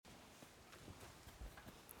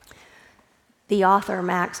The author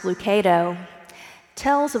Max Lucado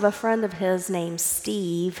tells of a friend of his named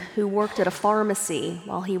Steve who worked at a pharmacy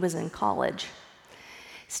while he was in college.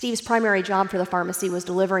 Steve's primary job for the pharmacy was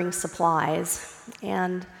delivering supplies,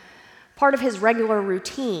 and part of his regular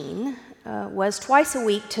routine was twice a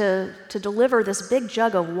week to deliver this big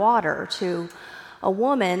jug of water to a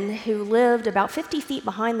woman who lived about 50 feet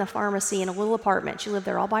behind the pharmacy in a little apartment. She lived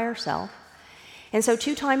there all by herself. And so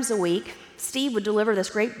 2 times a week, Steve would deliver this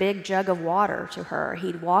great big jug of water to her.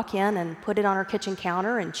 He'd walk in and put it on her kitchen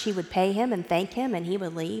counter, and she would pay him and thank him, and he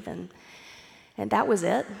would leave, and that was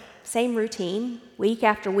it. Same routine, week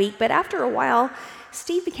after week. But after a while,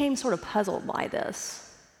 Steve became sort of puzzled by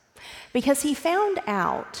this, because he found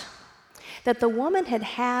out that the woman had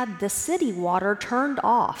had the city water turned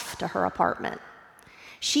off to her apartment.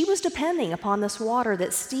 She was depending upon this water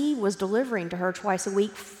that Steve was delivering to her twice a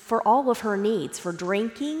week for all of her needs, for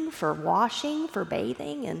drinking, for washing, for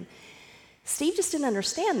bathing. And Steve just didn't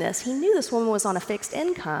understand this. He knew this woman was on a fixed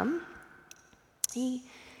income. He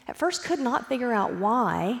at first could not figure out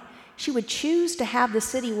why she would choose to have the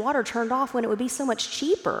city water turned off when it would be so much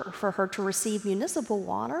cheaper for her to receive municipal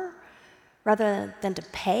water rather than to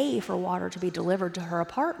pay for water to be delivered to her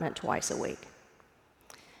apartment twice a week.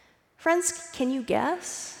 Friends, can you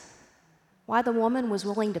guess why the woman was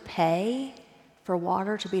willing to pay for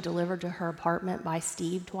water to be delivered to her apartment by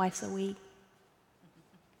Steve twice a week?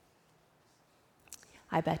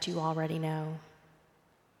 I bet you already know.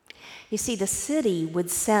 You see, the city would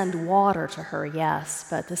send water to her, yes,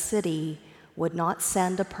 but the city would not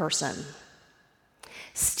send a person.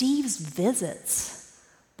 Steve's visits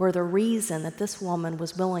were the reason that this woman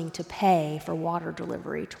was willing to pay for water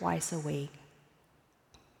delivery twice a week.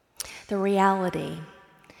 The reality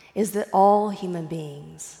is that all human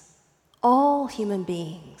beings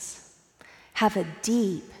have a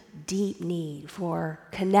deep, deep need for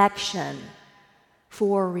connection,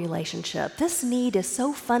 for relationship. This need is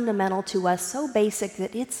so fundamental to us, so basic,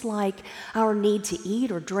 that it's like our need to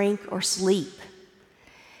eat or drink or sleep.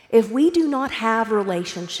 If we do not have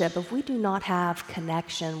relationship, if we do not have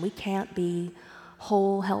connection, we can't be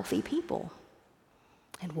whole, healthy people.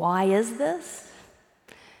 And why is this?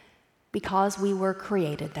 Because we were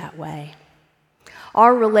created that way.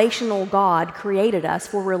 Our relational God created us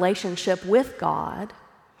for relationship with God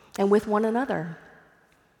and with one another.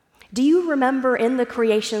 Do you remember in the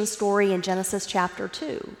creation story in Genesis chapter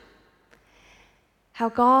 2, how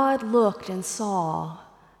God looked and saw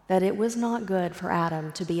that it was not good for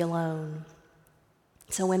Adam to be alone?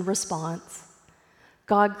 So in response,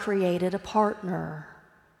 God created a partner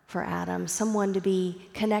for Adam, someone to be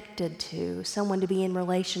connected to, someone to be in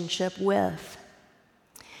relationship with.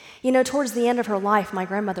 You know, towards the end of her life, my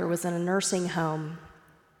grandmother was in a nursing home.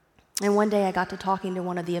 And one day I got to talking to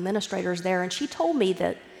one of the administrators there, and she told me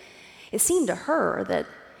that it seemed to her that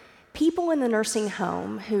people in the nursing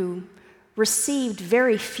home who received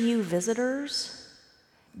very few visitors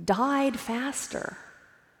died faster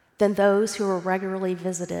than those who were regularly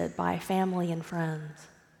visited by family and friends.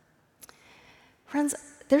 Friends,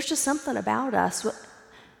 there's just something about us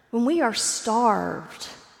when we are starved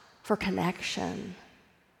for connection,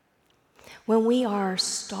 when we are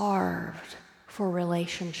starved for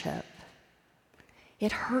relationship.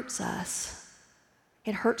 It hurts us.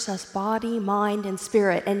 It hurts us body, mind, and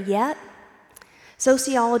spirit. And yet,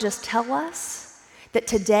 sociologists tell us that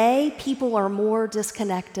today people are more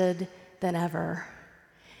disconnected than ever.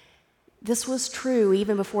 This was true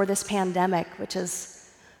even before this pandemic, which is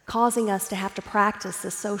causing us to have to practice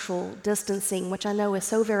this social distancing, which I know is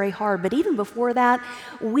so very hard. But even before that,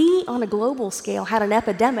 we on a global scale had an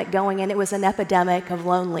epidemic going, and it was an epidemic of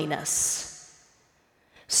loneliness.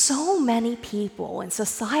 So many people in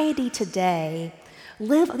society today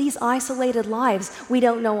live these isolated lives. We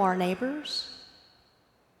don't know our neighbors.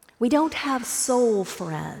 We don't have soul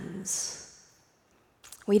friends.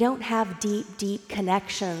 We don't have deep, deep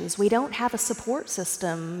connections. We don't have a support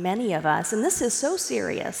system, many of us. And this is so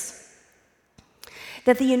serious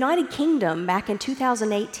that the United Kingdom, back in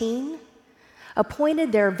 2018,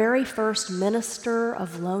 appointed their very first minister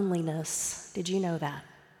of loneliness. Did you know that?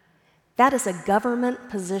 That is a government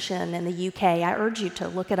position in the UK. I urge you to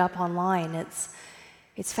look it up online.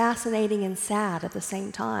 It's fascinating and sad at the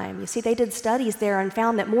same time. You see, they did studies there and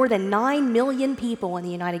found that more than 9 million people in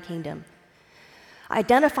the United Kingdom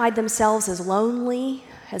identified themselves as lonely,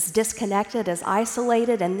 as disconnected, as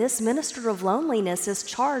isolated, and this minister of loneliness is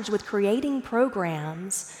charged with creating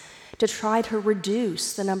programs to try to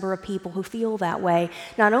reduce the number of people who feel that way,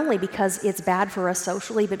 not only because it's bad for us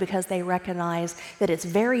socially, but because they recognize that it's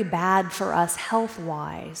very bad for us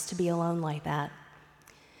health-wise to be alone like that.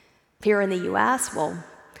 Here in the U.S., well,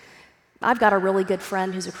 I've got a really good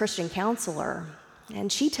friend who's a Christian counselor,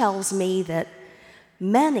 and she tells me that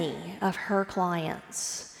many of her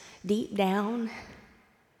clients, deep down,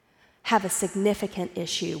 have a significant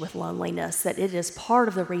issue with loneliness, that it is part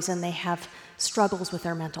of the reason they have struggles with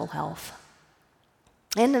their mental health.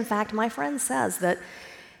 And in fact, my friend says that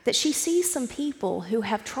she sees some people who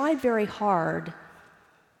have tried very hard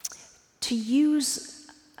to use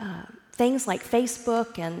things like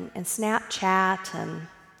Facebook and Snapchat and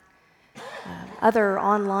other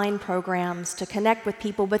online programs to connect with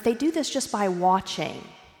people, but they do this just by watching,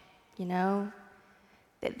 you know?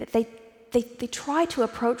 They try to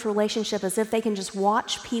approach relationship as if they can just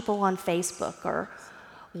watch people on Facebook or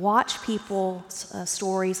watch people's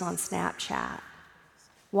stories on Snapchat,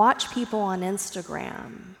 watch people on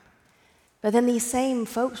Instagram. But then these same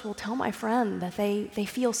folks will tell my friend that they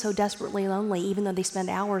feel so desperately lonely even though they spend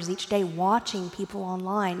hours each day watching people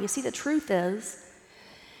online. You see, the truth is,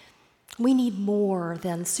 we need more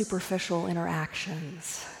than superficial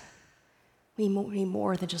interactions. We need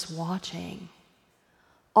more than just watching.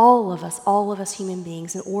 All of us human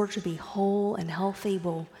beings, in order to be whole and healthy,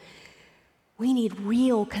 we need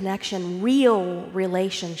real connection, real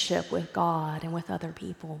relationship with God and with other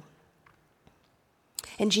people.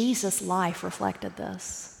 And Jesus' life reflected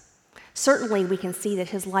this. Certainly, we can see that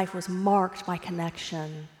his life was marked by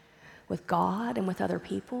connection with God and with other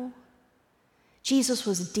people. Jesus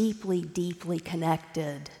was deeply, deeply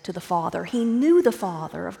connected to the Father. He knew the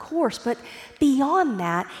Father, of course, but beyond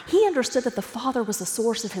that, he understood that the Father was the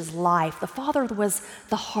source of his life. The Father was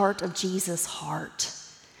the heart of Jesus' heart.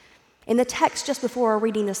 In the text just before our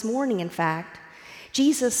reading this morning, in fact,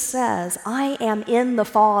 Jesus says, "I am in the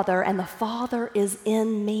Father, and the Father is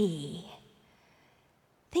in me."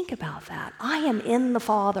 Think about that. I am in the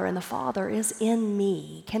Father, and the Father is in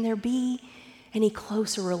me. Can there be any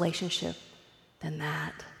closer relationship than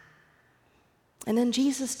that? And then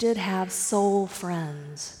Jesus did have soul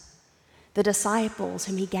friends, the disciples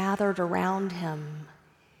whom he gathered around him.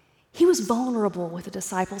 He was vulnerable with the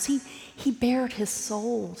disciples. He bared his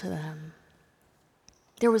soul to them.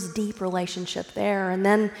 There was deep relationship there. And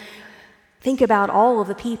then think about all of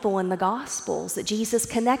the people in the Gospels that Jesus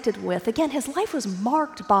connected with. Again, his life was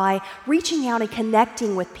marked by reaching out and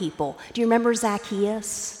connecting with people. Do you remember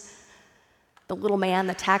Zacchaeus? The little man,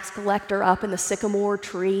 the tax collector up in the sycamore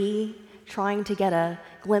tree, trying to get a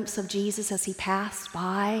glimpse of Jesus as he passed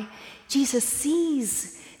by. Jesus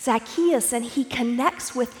sees Zacchaeus and he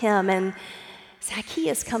connects with him, and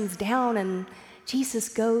Zacchaeus comes down and Jesus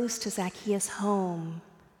goes to Zacchaeus' home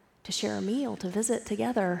to share a meal, to visit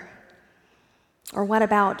together. Or what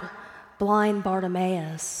about blind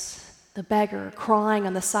Bartimaeus, the beggar crying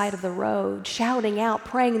on the side of the road, shouting out,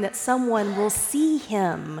 praying that someone will see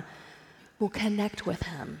him, will connect with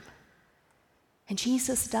him. And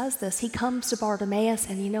Jesus does this. He comes to Bartimaeus,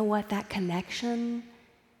 and you know what? That connection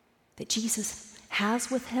that Jesus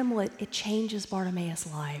has with him, well, it changes Bartimaeus'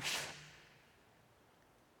 life.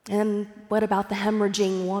 And what about the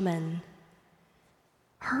hemorrhaging woman?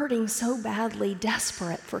 Hurting so badly,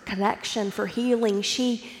 desperate for connection, for healing,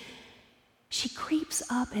 she creeps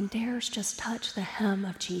up and dares just touch the hem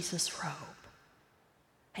of Jesus' robe.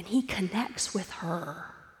 And he connects with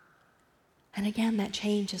her. And again, that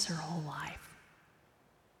changes her whole life.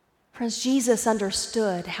 Friends, Jesus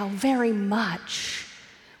understood how very much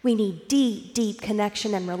we need deep, deep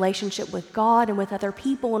connection and relationship with God and with other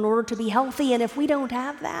people in order to be healthy. And if we don't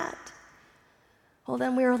have that, well,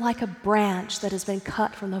 then we are like a branch that has been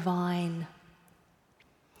cut from the vine,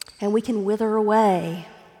 and we can wither away.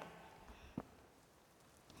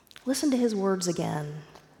 Listen to his words again.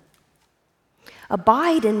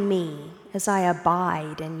 "Abide in me as I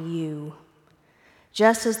abide in you.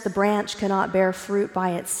 Just as the branch cannot bear fruit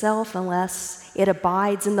by itself unless it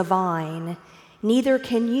abides in the vine, neither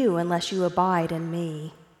can you unless you abide in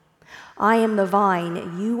me. I am the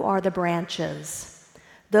vine, you are the branches.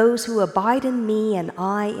 Those who abide in me and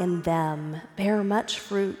I in them bear much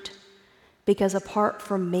fruit, because apart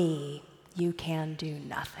from me, you can do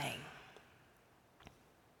nothing."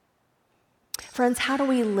 Friends, how do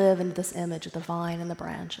we live into this image of the vine and the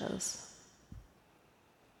branches?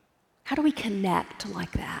 How do we connect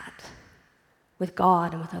like that with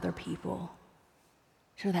God and with other people?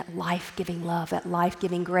 You know, that life-giving love, that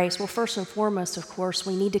life-giving grace. Well, first and foremost, of course,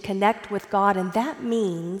 we need to connect with God, and that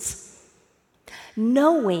means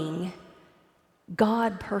knowing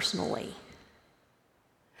God personally,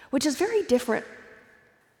 which is very different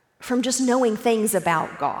from just knowing things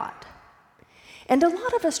about God. And a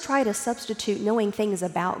lot of us try to substitute knowing things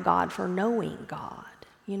about God for knowing God,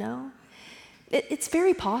 you know? It's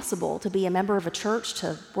very possible to be a member of a church,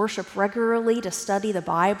 to worship regularly, to study the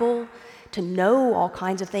Bible, to know all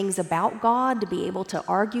kinds of things about God, to be able to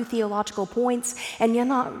argue theological points, and yet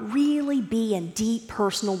not really be in deep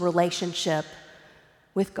personal relationship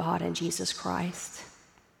with God and Jesus Christ.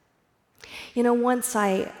 Once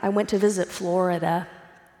I went to visit Florida,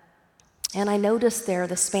 and I noticed there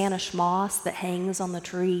the Spanish moss that hangs on the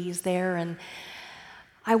trees there, and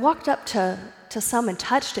I walked up to some and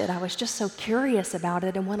touched it. I was just so curious about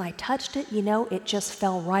it, and when I touched it, it just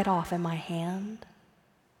fell right off in my hand.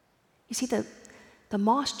 You see, the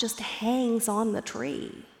moss just hangs on the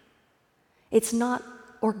tree. It's not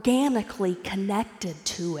organically connected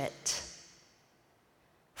to it.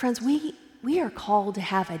 Friends, we are called to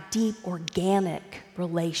have a deep organic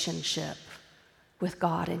relationship with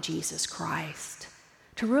God and Jesus Christ,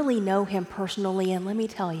 to really know Him personally. And let me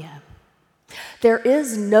tell you, there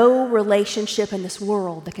is no relationship in this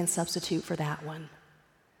world that can substitute for that one.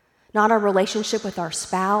 Not our relationship with our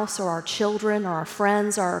spouse or our children or our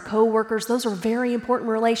friends or our coworkers. Those are very important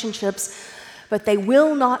relationships, but they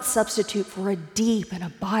will not substitute for a deep and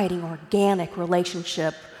abiding organic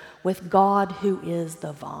relationship with God, who is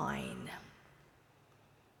the vine.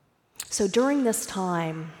 So during this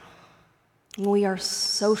time, when we are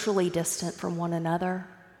socially distant from one another,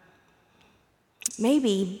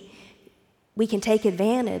 maybe we can take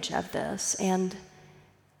advantage of this and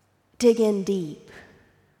dig in deep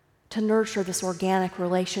to nurture this organic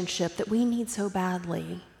relationship that we need so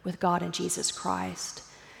badly with God and Jesus Christ.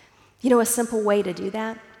 A simple way to do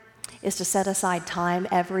that is to set aside time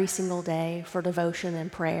every single day for devotion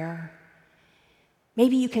and prayer.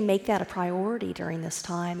 Maybe you can make that a priority during this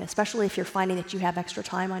time, especially if you're finding that you have extra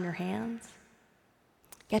time on your hands.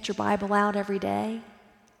 Get your Bible out every day.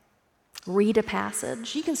 Read a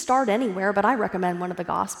passage. You can start anywhere, but I recommend one of the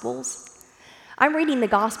Gospels. I'm reading the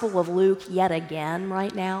Gospel of Luke yet again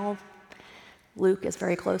right now. Luke is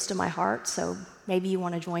very close to my heart, so maybe you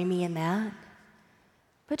want to join me in that.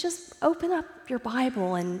 But just open up your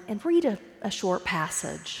Bible and read a short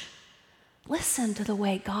passage. Listen to the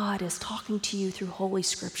way God is talking to you through Holy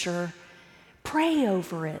Scripture. Pray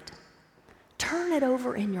over it. Turn it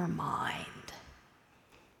over in your mind.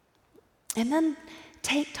 And then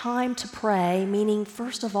take time to pray, meaning,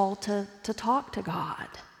 first of all, to talk to God.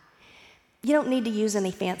 You don't need to use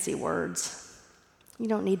any fancy words. You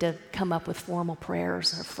don't need to come up with formal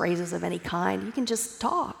prayers or phrases of any kind. You can just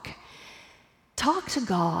talk. Talk to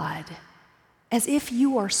God as if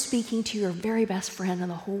you are speaking to your very best friend in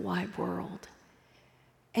the whole wide world.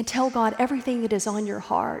 And tell God everything that is on your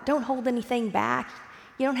heart. Don't hold anything back.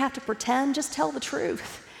 You don't have to pretend. Just tell the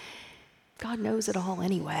truth. God knows it all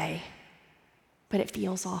anyway. But it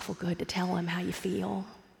feels awful good to tell Him how you feel.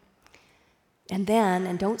 And then,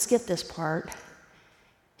 and don't skip this part,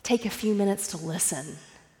 take a few minutes to listen.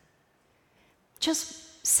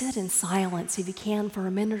 Just sit in silence if you can for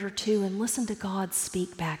a minute or two and listen to God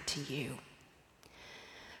speak back to you.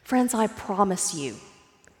 Friends, I promise you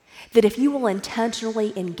that if you will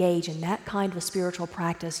intentionally engage in that kind of spiritual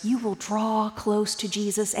practice, you will draw close to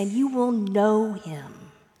Jesus and you will know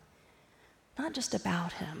Him. Not just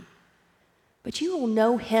about Him, but you will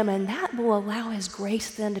know Him, and that will allow His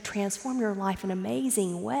grace then to transform your life in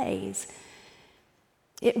amazing ways.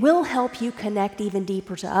 It will help you connect even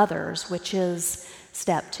deeper to others, which is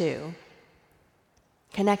step 2.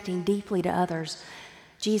 Connecting deeply to others.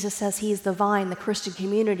 Jesus says He's the vine, the Christian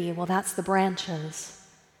community. Well, that's the branches.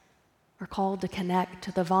 We're called to connect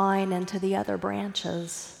to the vine and to the other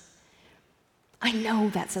branches. I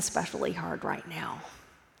know that's especially hard right now.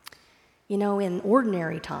 In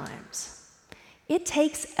ordinary times, it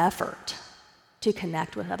takes effort to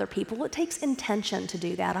connect with other people. It takes intention to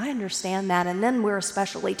do that. I understand that. And then we're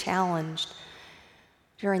especially challenged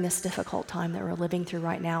during this difficult time that we're living through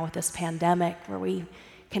right now with this pandemic, where we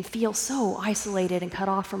can feel so isolated and cut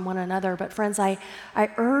off from one another. But friends, I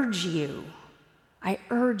urge you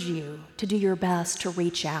to do your best to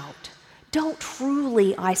reach out. Don't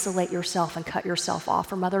truly isolate yourself and cut yourself off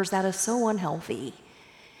from others. That is so unhealthy.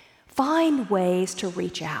 Find ways to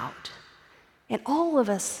reach out. And all of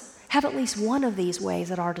us have at least one of these ways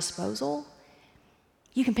at our disposal.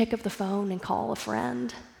 You can pick up the phone and call a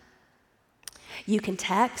friend. You can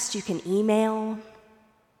text, you can email.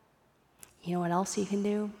 You know what else you can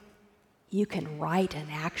do? You can write an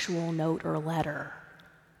actual note or letter,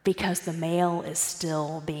 because the mail is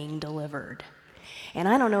still being delivered. And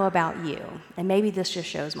I don't know about you, and maybe this just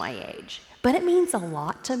shows my age, but it means a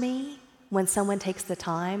lot to me when someone takes the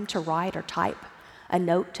time to write or type a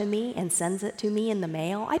note to me and sends it to me in the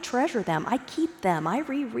mail. I treasure them. I keep them. I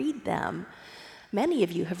reread them. Many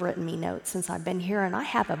of you have written me notes since I've been here, and I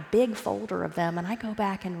have a big folder of them, and I go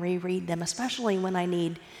back and reread them, especially when I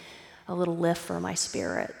need a little lift for my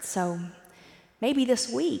spirit. So Maybe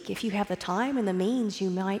this week, if you have the time and the means, you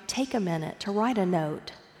might take a minute to write a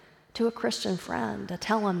note to a Christian friend to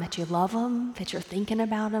tell them that you love them, that you're thinking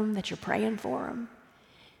about them, that you're praying for them.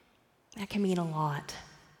 That can mean a lot.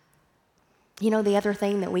 The other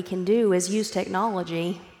thing that we can do is use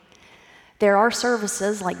technology. There are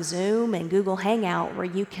services like Zoom and Google Hangout where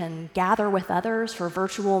you can gather with others for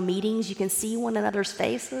virtual meetings. You can see one another's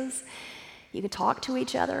faces. You can talk to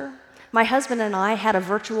each other. My husband and I had a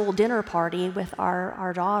virtual dinner party with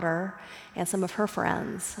our daughter and some of her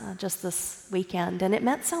friends just this weekend, and it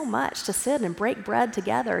meant so much to sit and break bread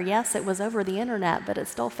together. Yes, it was over the internet, but it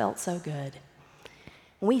still felt so good.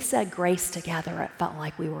 When we said grace together, it felt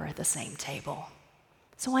like we were at the same table.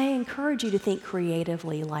 So I encourage you to think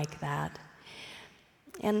creatively like that.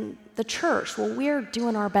 And the church, well, we're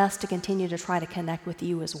doing our best to continue to try to connect with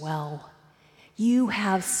you as well. You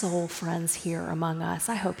have soul friends here among us.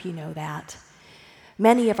 I hope you know that.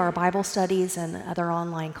 Many of our Bible studies and other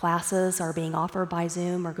online classes are being offered by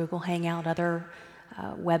Zoom or Google Hangout, other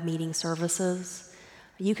web meeting services.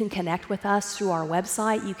 You can connect with us through our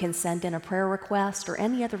website. You can send in a prayer request or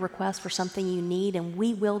any other request for something you need, and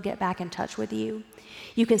we will get back in touch with you.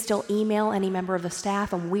 You can still email any member of the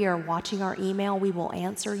staff, and we are watching our email. We will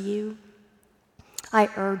answer you. I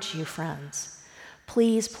urge you, friends,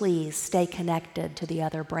 please stay connected to the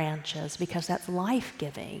other branches because that's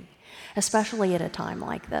life-giving, especially at a time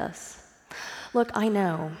like this. Look, I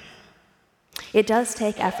know it does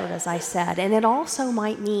take effort, as I said, and it also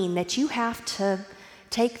might mean that you have to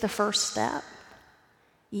take the first step.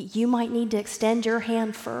 You might need to extend your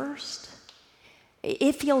hand first.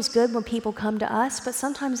 It feels good when people come to us, but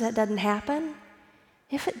sometimes that doesn't happen.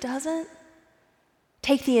 If it doesn't,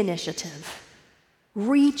 take the initiative.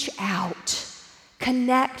 Reach out.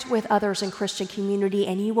 Connect with others in Christian community,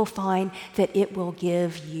 and you will find that it will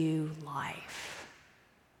give you life.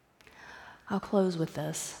 I'll close with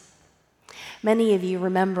this. Many of you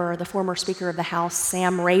remember the former Speaker of the House,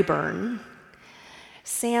 Sam Rayburn.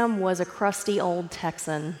 Sam was a crusty old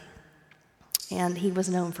Texan, and he was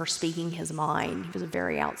known for speaking his mind. He was a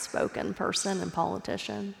very outspoken person and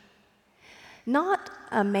politician. Not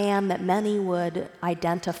a man that many would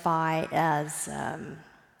identify as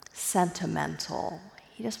sentimental.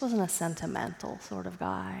 He just wasn't a sentimental sort of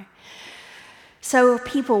guy. So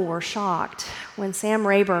people were shocked when Sam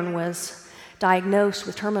Rayburn was diagnosed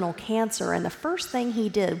with terminal cancer, and the first thing he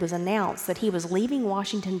did was announce that he was leaving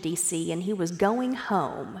Washington, D.C., and he was going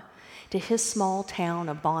home to his small town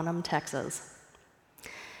of Bonham, Texas.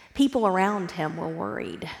 People around him were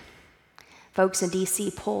worried. Folks in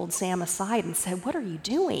D.C. pulled Sam aside and said, "What are you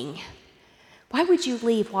doing? Why would you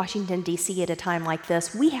leave Washington, D.C. at a time like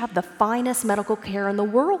this? We have the finest medical care in the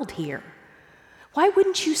world here. Why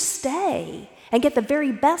wouldn't you stay and get the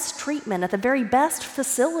very best treatment at the very best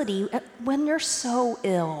facility when you're so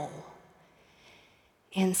ill?"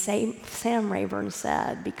 And Sam Rayburn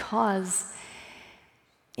said, "Because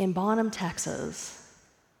in Bonham, Texas,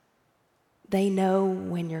 they know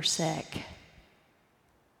when you're sick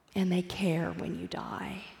and they care when you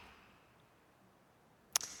die."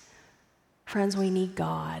 Friends, we need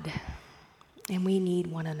God, and we need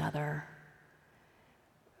one another.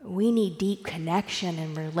 We need deep connection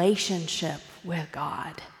and relationship with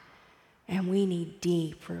God, and we need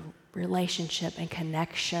deep relationship and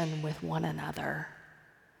connection with one another.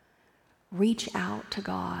 Reach out to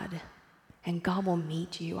God, and God will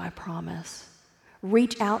meet you, I promise.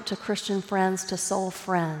 Reach out to Christian friends, to soul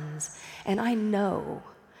friends, and I know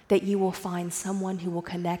that you will find someone who will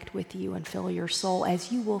connect with you and fill your soul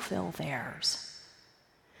as you will fill theirs.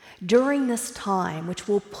 During this time, which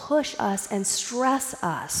will push us and stress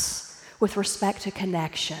us with respect to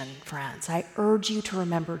connection, friends, I urge you to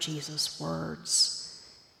remember Jesus' words.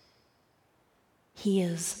 He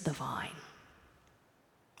is the vine,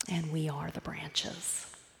 and we are the branches.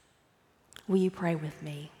 Will you pray with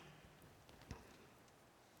me?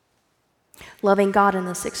 Loving God, in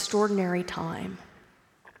this extraordinary time,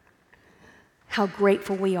 how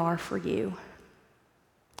grateful we are for you,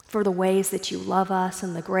 for the ways that you love us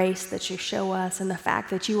and the grace that you show us and the fact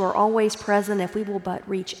that you are always present if we will but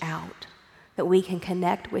reach out, that we can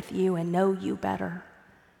connect with you and know you better.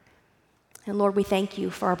 And Lord, we thank you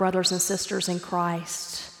for our brothers and sisters in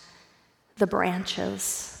Christ, the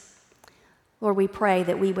branches. Lord, we pray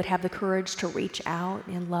that we would have the courage to reach out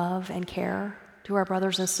in love and care to our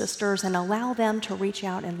brothers and sisters and allow them to reach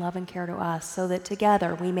out in love and care to us so that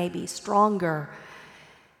together we may be stronger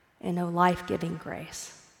and know life-giving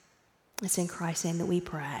grace. It's in Christ's name that we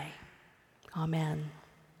pray. Amen.